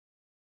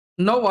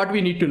Now what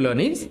we need to learn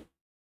is,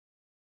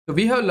 so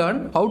we have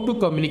learned how to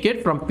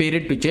communicate from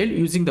parent to child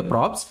using the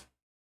props.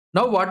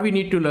 Now what we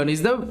need to learn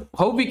is the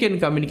how we can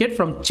communicate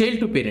from child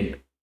to parent.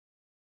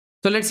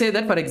 So let's say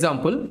that, for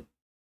example,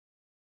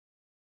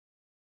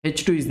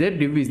 h2 is there,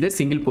 div is there,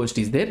 single post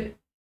is there.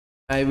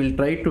 I will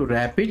try to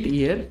wrap it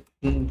here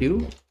in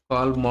div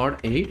call mod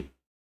 8.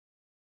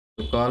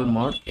 So call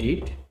mod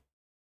 8.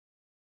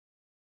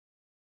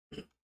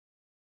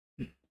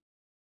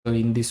 So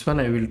in this one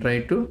I will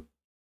try to,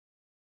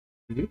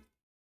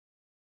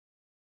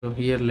 so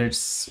here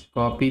let's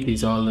copy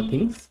these all the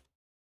things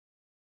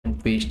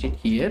and paste it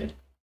here,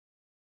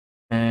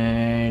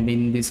 and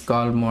in this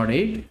call mod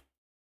 8,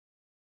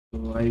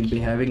 so I will be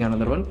having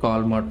another one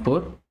call mod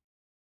 4.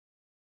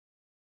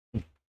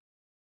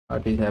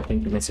 What is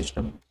happening to my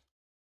system?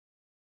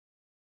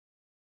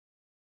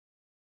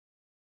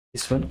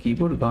 This one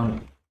keyboard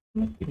gone,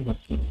 nothing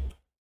working.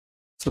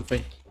 So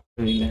fine,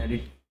 we will add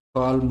it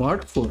call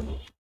mod 4.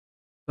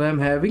 So I am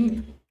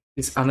having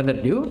this another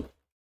div.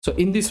 So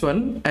in this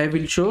one I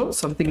will show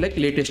something like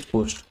latest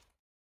post.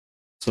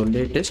 So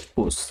latest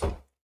post,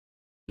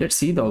 let's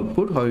see the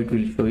output, how it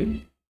will show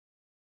it.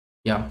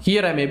 Yeah,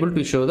 here I am able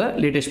to show the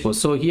latest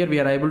post. So here we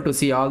are able to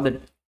see all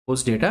the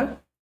post data,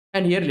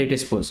 and here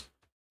latest post.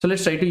 So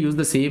let's try to use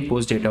the same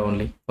post data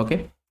only.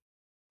 Okay,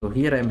 so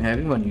here I am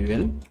having one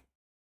UL.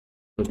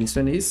 So this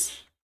one is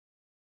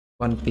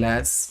one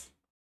class.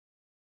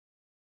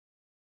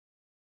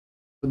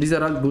 So these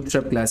are all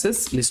bootstrap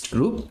classes, list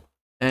group,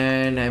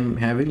 and I'm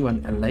having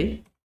one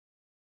li.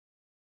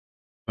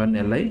 One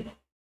li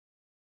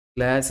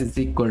class is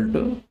equal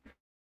to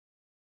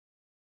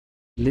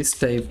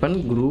list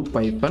hyphen group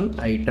hyphen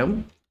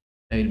item.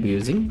 I will be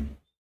using,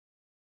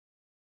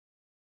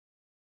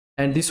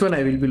 and this one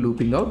I will be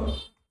looping out.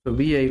 So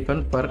v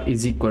hyphen per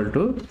is equal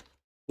to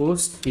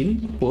post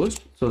in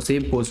post. So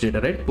same post data,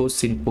 right?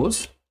 Post in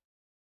post.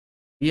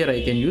 Here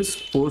I can use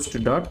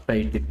post dot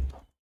title.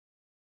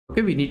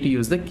 Okay, we need to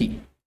use the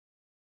key.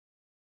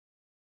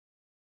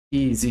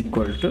 Key is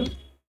equal to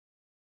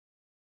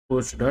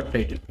post dot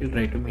title. We'll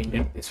try to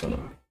maintain this one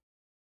only.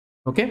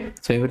 Okay,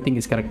 so everything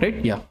is correct,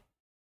 right? Yeah.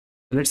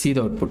 Let's see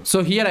the output.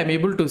 So here I'm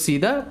able to see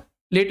the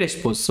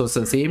latest post. So it's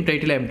the same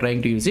title I'm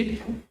trying to use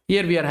it.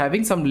 Here we are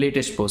having some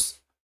latest posts.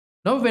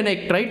 Now when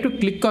I try to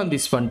click on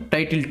this one,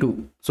 title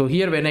 2. So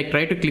here when I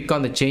try to click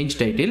on the change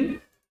title,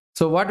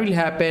 so what will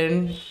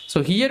happen?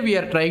 So here we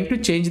are trying to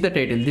change the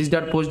title. This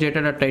dot post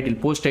data dot title,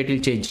 post title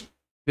change.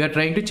 We are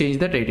trying to change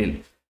the title.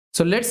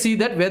 So let's see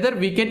that whether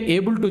we can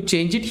able to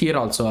change it here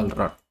also or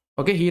not.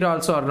 Okay, here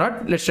also or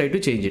not. Let's try to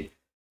change it.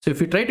 So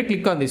if you try to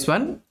click on this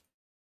one,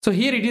 so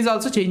here it is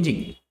also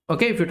changing.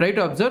 Okay, if you try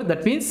to observe,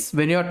 that means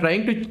when you are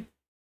trying to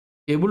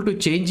able to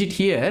change it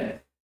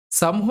here,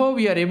 somehow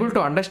we are able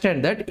to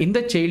understand that in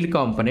the child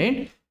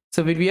component,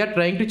 so when we are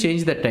trying to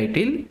change the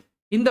title,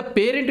 in the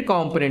parent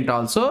component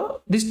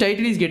also, this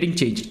title is getting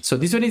changed. So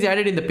this one is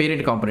added in the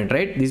parent component,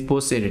 right? This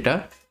post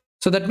data.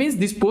 So that means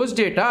this post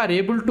data are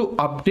able to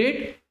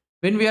update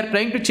when we are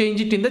trying to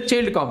change it in the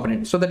child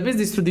component. So that means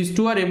these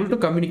two are able to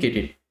communicate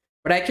it.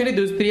 But actually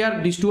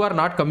these two are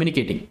not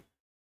communicating.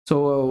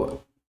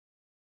 So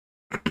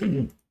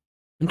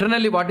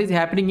internally what is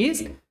happening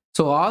is,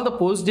 so all the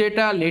post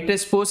data,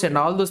 latest post and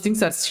all those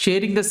things are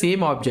sharing the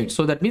same object.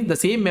 So that means the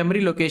same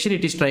memory location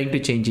it is trying to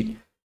change it,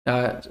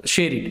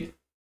 share it.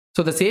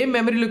 So the same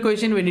memory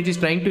location when it is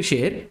trying to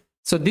share.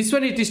 So this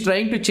one it is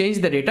trying to change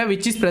the data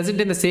which is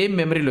present in the same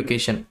memory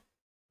location.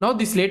 Now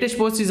this latest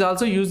post is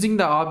also using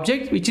the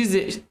object which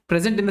is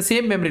present in the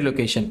same memory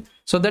location.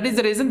 So that is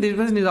the reason this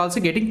one is also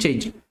getting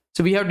changed.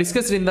 So we have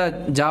discussed in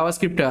the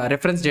JavaScript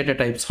reference data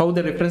types, how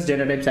the reference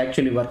data types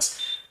actually works.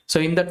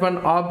 So in that one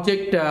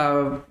object,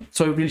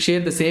 so it will share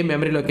the same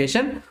memory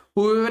location.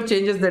 Whoever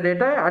changes the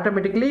data,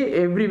 automatically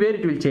everywhere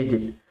it will change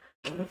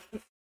it.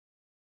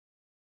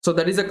 So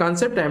that is the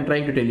concept I am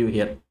trying to tell you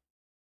here.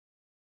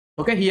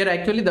 Okay, here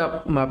actually the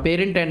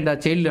parent and the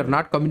child are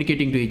not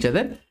communicating to each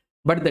other,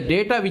 but the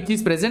data which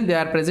is present, they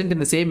are present in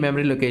the same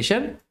memory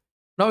location.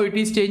 Now it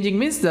is changing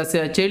means the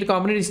child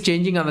component is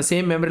changing on the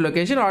same memory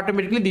location.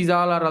 Automatically these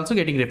all are also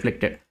getting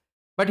reflected.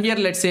 But here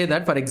let's say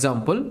that, for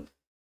example,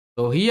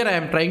 so here I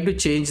am trying to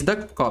change the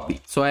copy.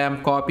 So I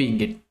am copying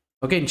it.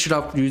 Okay, instead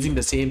of using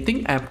the same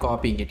thing, I am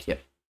copying it here.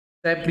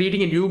 So I am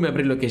creating a new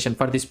memory location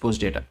for this post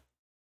data.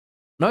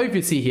 Now if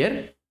you see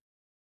here,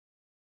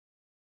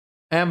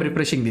 I am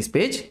refreshing this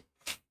page.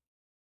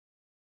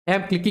 I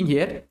am clicking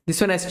here.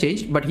 This one has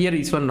changed, but here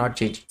this one not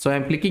changed. So I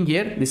am clicking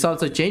here. This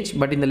also changed,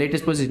 but in the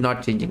latest post is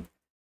not changing.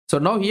 So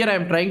now here I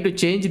am trying to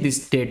change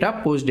this data,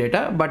 post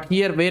data, but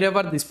here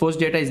wherever this post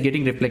data is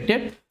getting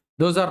reflected,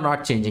 those are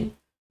not changing.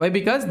 Why?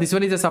 Because this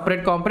one is a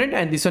separate component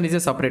and this one is a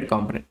separate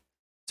component.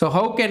 So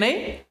how can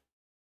I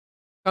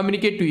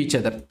communicate to each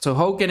other? So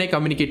how can I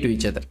communicate to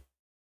each other?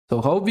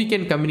 So how we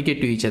can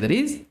communicate to each other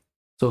is,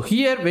 so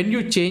here when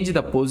you change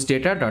the post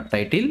data dot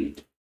title,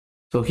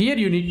 so here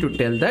you need to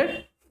tell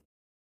that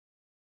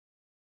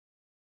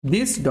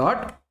this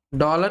dot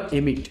dollar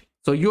emit.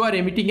 So you are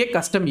emitting a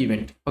custom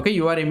event. Okay,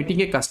 you are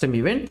emitting a custom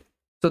event.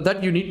 So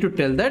that you need to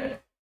tell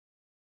that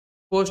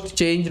post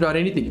changed or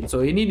anything. So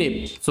any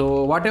name.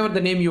 So whatever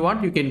the name you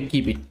want, you can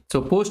keep it.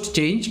 So post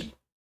changed.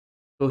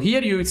 So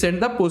here you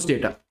send the post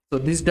data. So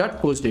this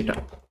dot post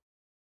data.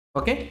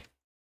 Okay.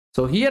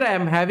 So here I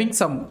am having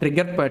some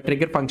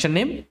trigger function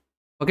name.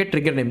 Okay,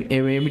 trigger name,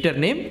 emitter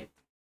name,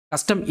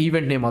 custom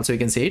event name also you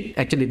can say it.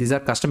 Actually, these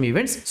are custom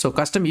events. So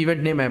custom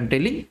event name I am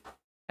telling,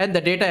 and the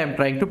data I am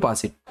trying to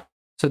pass it.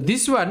 So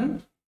this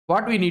one,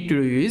 what we need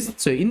to do is,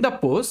 so in the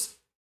post,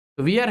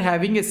 we are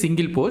having a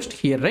single post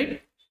here,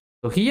 right?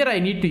 So here I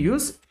need to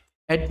use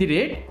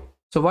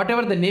 @. So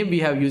whatever the name we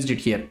have used it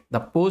here,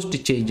 the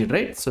post changed,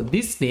 right? So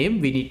this name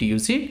we need to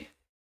use it,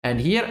 and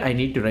here I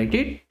need to write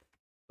it.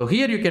 So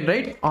here you can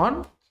write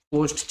on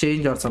post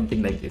change or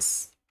something like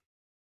this.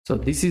 So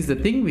this is the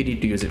thing we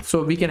need to use it.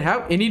 So we can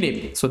have any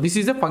name. So this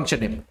is a function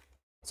name.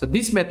 So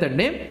this method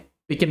name,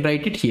 we can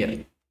write it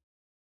here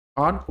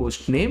on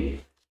post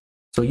name.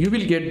 So you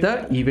will get the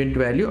event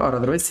value or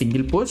otherwise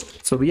single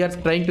post. So we are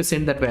trying to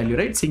send that value,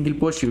 right? Single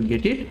post, you will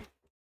get it.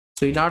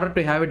 So in order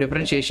to have a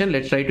differentiation,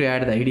 let's try to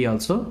add the ID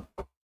also.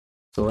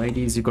 So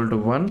ID is equal to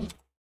 1.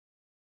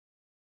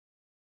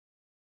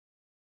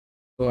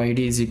 So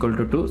ID is equal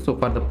to 2. So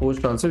for the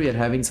post also, we are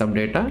having some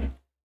data.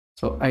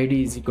 So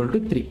ID is equal to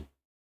 3.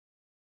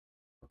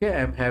 Okay,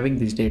 I am having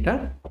this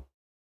data.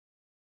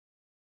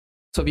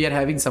 So we are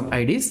having some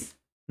IDs.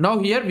 Now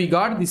here we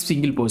got this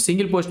single post.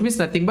 Single post means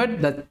nothing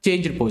but the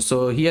changed post.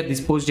 So here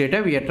this post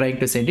data we are trying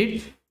to send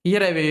it.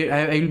 Here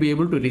I will be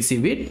able to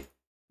receive it.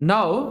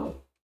 Now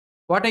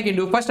what I can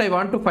do, first I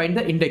want to find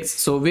the index.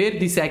 So where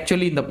this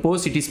actually in the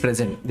post it is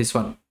present, this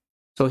one.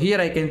 So here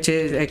I can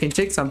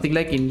check something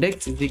like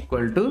index is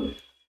equal to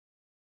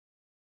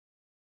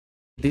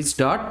this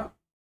dot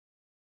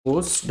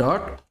post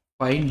dot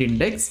find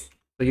index.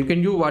 So you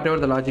can do whatever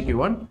the logic you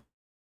want.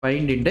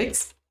 Find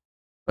index.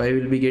 So I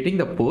will be getting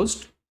the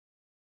post.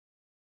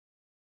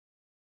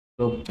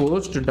 So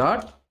post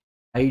dot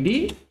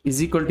ID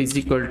is equal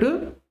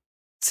to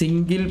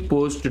single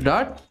post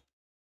dot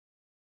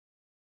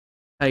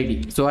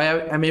ID. So I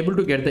am able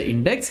to get the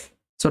index.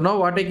 So now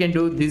what I can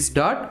do, this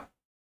dot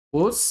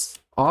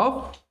post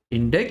of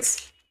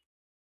index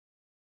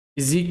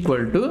is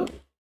equal to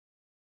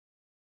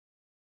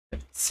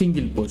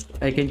single post.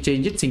 I can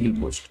change it single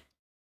post.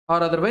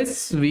 Or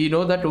otherwise we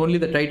know that only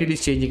the title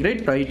is changing,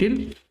 right? Title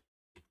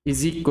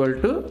is equal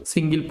to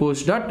single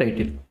post dot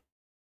title.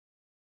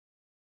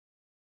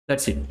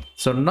 That's it.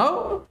 So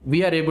now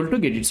we are able to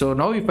get it. So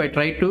now if I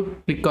try to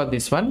click on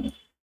this one,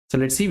 so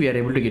let's see we are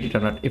able to get it or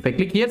not. If I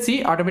click here,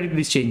 see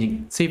automatically is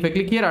changing. See if I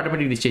click here,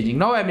 automatically is changing.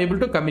 Now I am able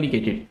to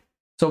communicate it.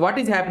 So what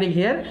is happening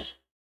here?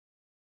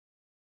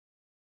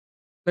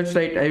 Let's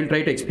try. I will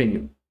try to explain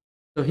you.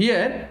 So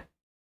here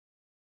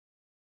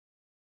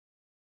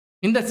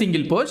in the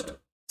single post,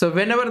 so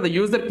whenever the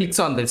user clicks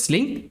on this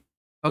link,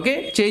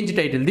 okay, change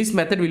title, this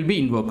method will be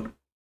invoked.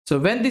 So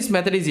when this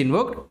method is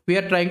invoked, we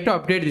are trying to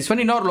update this one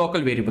in our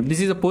local variable.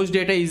 This is a post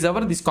data is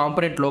our this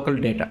component local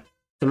data.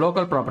 So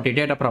local property,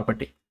 data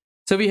property.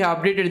 So we have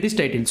updated this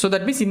title. So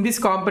that means in this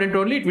component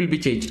only it will be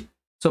changed.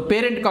 So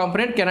parent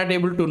component cannot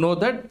able to know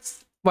that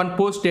one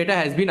post data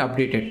has been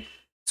updated.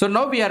 So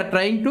now we are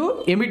trying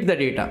to emit the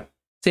data.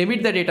 So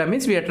emit the data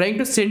means we are trying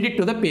to send it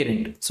to the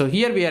parent. So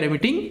here we are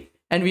emitting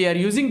and we are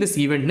using this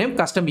event name,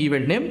 custom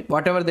event name,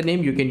 whatever the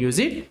name you can use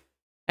it.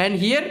 And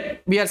here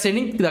we are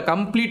sending the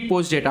complete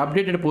post data,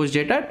 updated post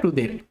data to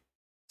there.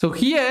 So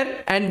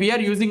here, and we are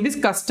using this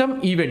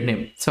custom event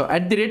name. So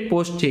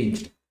 @post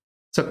changed.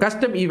 So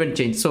custom event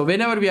change. So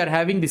whenever we are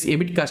having this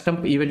emit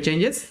custom event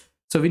changes,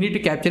 so we need to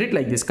capture it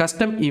like this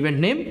custom event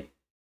name.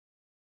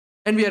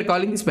 And we are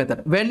calling this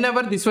method.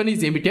 Whenever this one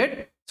is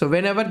emitted, so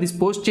whenever this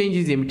post change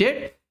is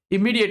emitted,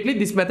 immediately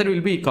this method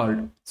will be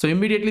called. So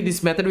immediately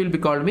this method will be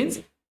called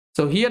means,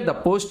 so here the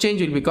post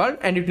change will be called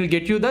and it will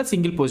get you the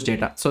single post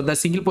data. So the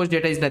single post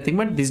data is nothing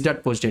but this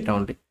dot post data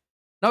only.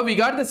 Now we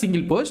got the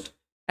single post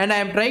and I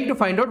am trying to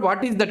find out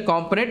what is that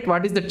component,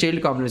 what is the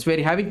child components. We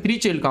are having 3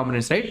 child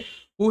components, right?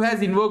 Who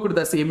has invoked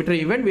the emitter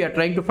event? We are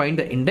trying to find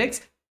the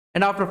index,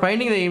 and after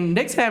finding the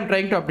index, I am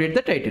trying to update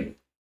the title.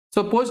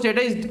 So post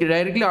data is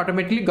directly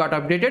automatically got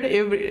updated.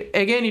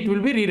 Again, it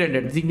will be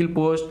re-rendered. Single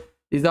post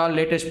is all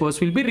latest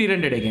post will be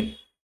re-rendered again.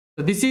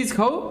 So this is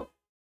how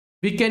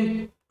we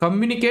can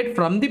communicate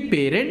from the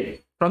parent,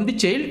 from the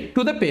child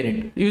to the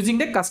parent using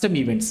the custom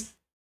events.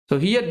 So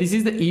here this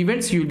is the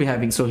events you will be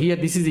having. So here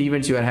this is the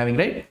events you are having,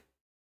 right?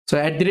 So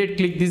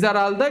 @click, these are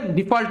all the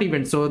default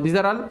events. So these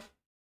are all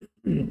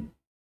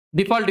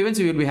default events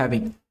you will be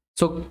having.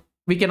 So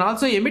we can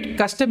also emit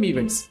custom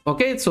events.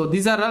 Okay, so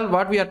these are all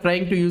what we are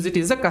trying to use it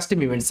is a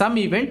custom event. Some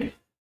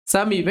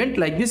event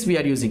like this we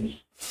are using.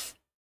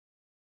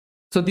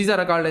 So these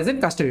are called as a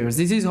custom events.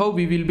 This is how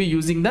we will be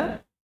using the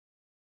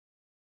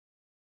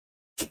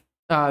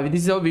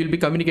this is how we will be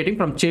communicating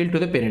from child to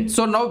the parent.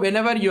 So now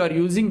whenever you are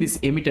using these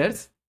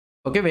emitters,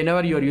 okay,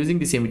 whenever you are using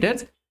these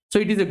emitters, so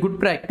it is a good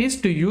practice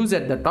to use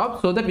at the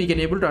top so that we can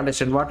able to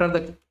understand what are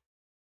the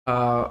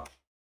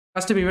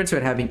custom events we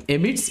are having.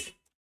 Emits,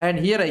 and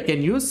here I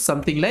can use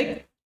something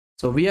like,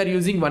 so we are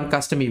using one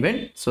custom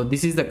event. So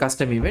this is the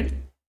custom event.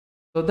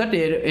 so that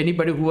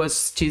anybody who was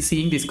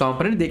seeing this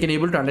component, they can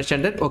able to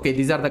understand that, okay,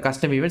 these are the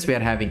custom events we are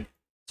having.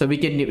 So we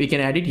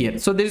can add it here.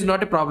 So there is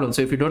not a problem.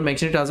 So if you don't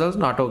mention it as well,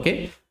 not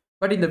okay.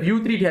 But in the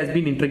view 3, it has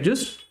been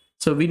introduced.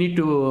 So we need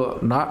to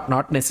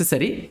not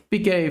necessary.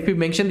 If we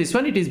mention this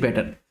one, it is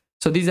better.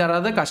 So these are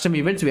other custom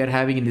events we are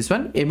having in this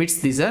one. Emits,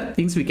 these are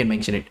things we can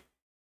mention it.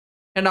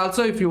 And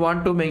also if you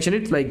want to mention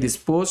it like this,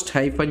 post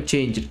hyphen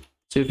change.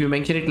 So if you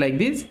mention it like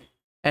this,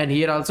 and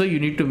here also you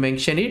need to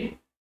mention it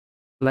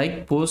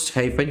like post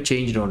hyphen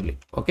changed only.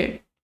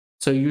 Okay.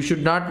 So you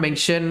should not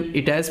mention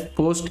it as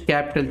post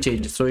capital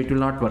change. So it will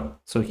not work.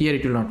 So here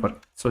it will not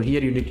work. So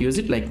here you need to use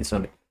it like this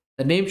only.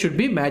 The name should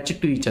be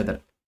matched to each other.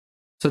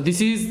 So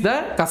this is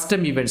the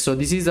custom events. So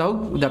this is how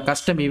the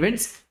custom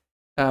events,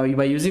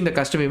 by using the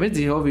custom events,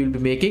 this is how we will be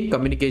making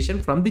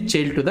communication from the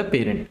child to the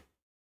parent.